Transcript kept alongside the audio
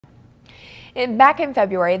Back in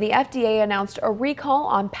February, the FDA announced a recall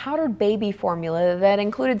on powdered baby formula that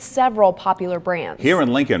included several popular brands. Here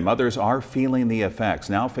in Lincoln, mothers are feeling the effects,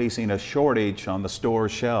 now facing a shortage on the store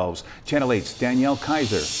shelves. Channel 8's Danielle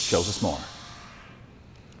Kaiser shows us more.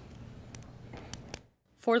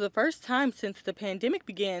 For the first time since the pandemic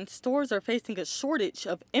began, stores are facing a shortage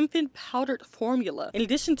of infant powdered formula. In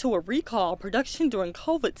addition to a recall, production during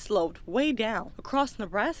COVID slowed way down. Across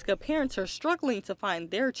Nebraska, parents are struggling to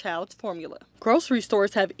find their child's formula. Grocery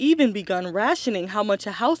stores have even begun rationing how much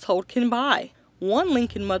a household can buy. One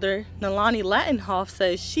Lincoln mother, Nalani Lattenhoff,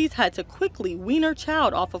 says she's had to quickly wean her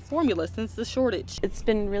child off of formula since the shortage. It's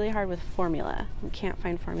been really hard with formula. We can't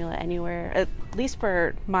find formula anywhere, at least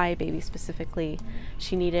for my baby specifically.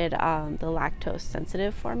 She needed the lactose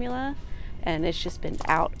sensitive formula, and it's just been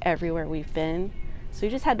out everywhere we've been. So we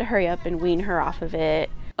just had to hurry up and wean her off of it.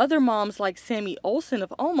 Other moms like Sammy Olson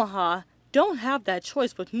of Omaha don't have that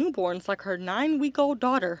choice with newborns like her 9-week-old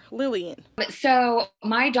daughter, Lillian. So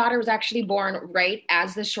my daughter was actually born right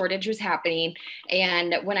as the shortage was happening.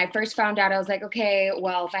 And when I first found out, I was like, okay,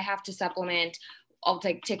 well, if I have to supplement, I'll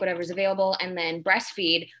take whatever's available and then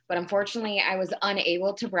breastfeed. But unfortunately, I was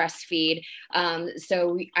unable to breastfeed.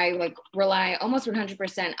 So I rely almost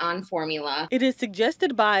 100% on formula. It is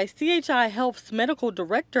suggested by CHI Health's medical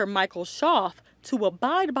director, Michael Schaaf, to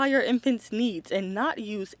abide by your infant's needs and not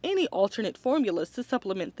use any alternate formulas to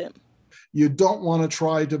supplement them. You don't want to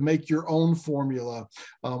try to make your own formula.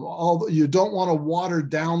 You don't want to water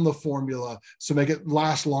down the formula to make it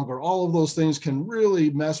last longer. All of those things can really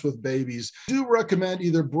mess with babies. I do recommend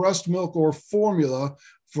either breast milk or formula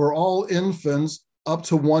for all infants up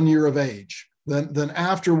to 1 year of age. Then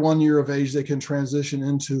after 1 year of age, they can transition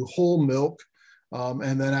into whole milk.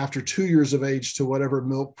 And then after 2 years of age to whatever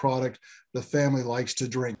milk product the family likes to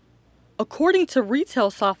drink. According to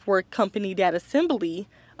retail software company Datassembly,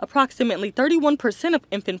 approximately 31% of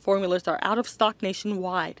infant formulas are out of stock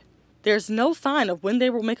nationwide. There's no sign of when they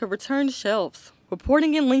will make a return to shelves.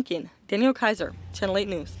 Reporting in Lincoln, Danielle Kaiser, Channel 8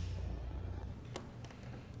 News.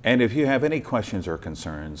 And if you have any questions or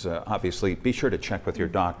concerns, obviously be sure to check with your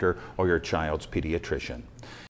doctor or your child's pediatrician.